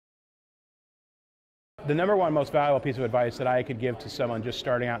The number one most valuable piece of advice that I could give to someone just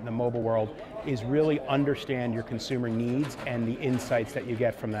starting out in the mobile world is really understand your consumer needs and the insights that you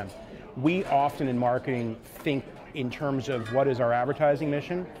get from them. We often in marketing think in terms of what is our advertising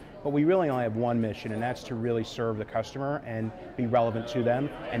mission, but we really only have one mission, and that's to really serve the customer and be relevant to them,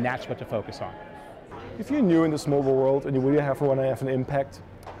 and that's what to focus on. If you're new in this mobile world and you really want to have an impact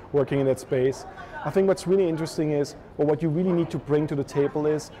working in that space, I think what's really interesting is, well, what you really need to bring to the table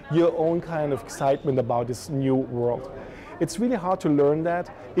is your own kind of excitement about this new world. It's really hard to learn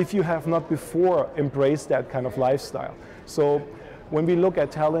that if you have not before embraced that kind of lifestyle. So when we look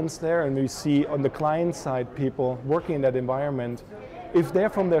at talents there and we see on the client side people working in that environment, if they're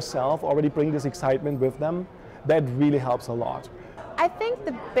from their self already bring this excitement with them, that really helps a lot. I think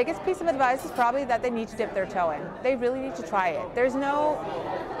the biggest piece of advice is probably that they need to dip their toe in. They really need to try it. There's no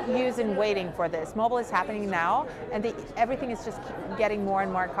use in waiting for this. Mobile is happening now, and everything is just getting more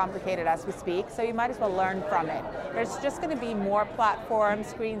and more complicated as we speak, so you might as well learn from it. There's just going to be more platforms,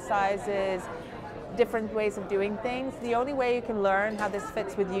 screen sizes, different ways of doing things. The only way you can learn how this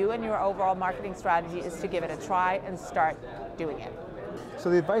fits with you and your overall marketing strategy is to give it a try and start doing it. So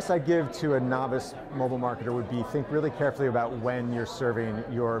the advice I give to a novice mobile marketer would be think really carefully about when you're serving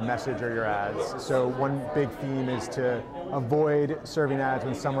your message or your ads. So one big theme is to avoid serving ads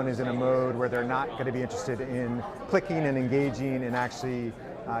when someone is in a mode where they're not going to be interested in clicking and engaging and actually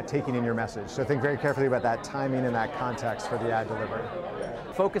taking in your message. So think very carefully about that timing and that context for the ad delivery.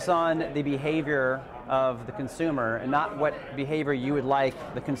 Focus on the behavior of the consumer and not what behavior you would like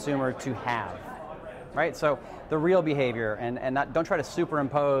the consumer to have. Right, so the real behavior, and don't try to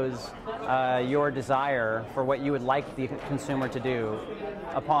superimpose your desire for what you would like the consumer to do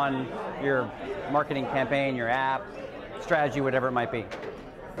upon your marketing campaign, your app, strategy, whatever it might be.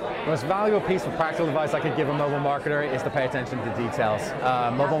 The most valuable piece of practical advice I could give a mobile marketer is to pay attention to details.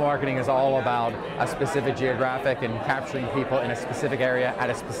 Mobile marketing is all about a specific geographic and capturing people in a specific area at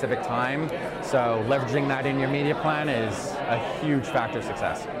a specific time. So leveraging that in your media plan is a huge factor of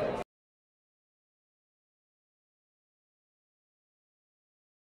success.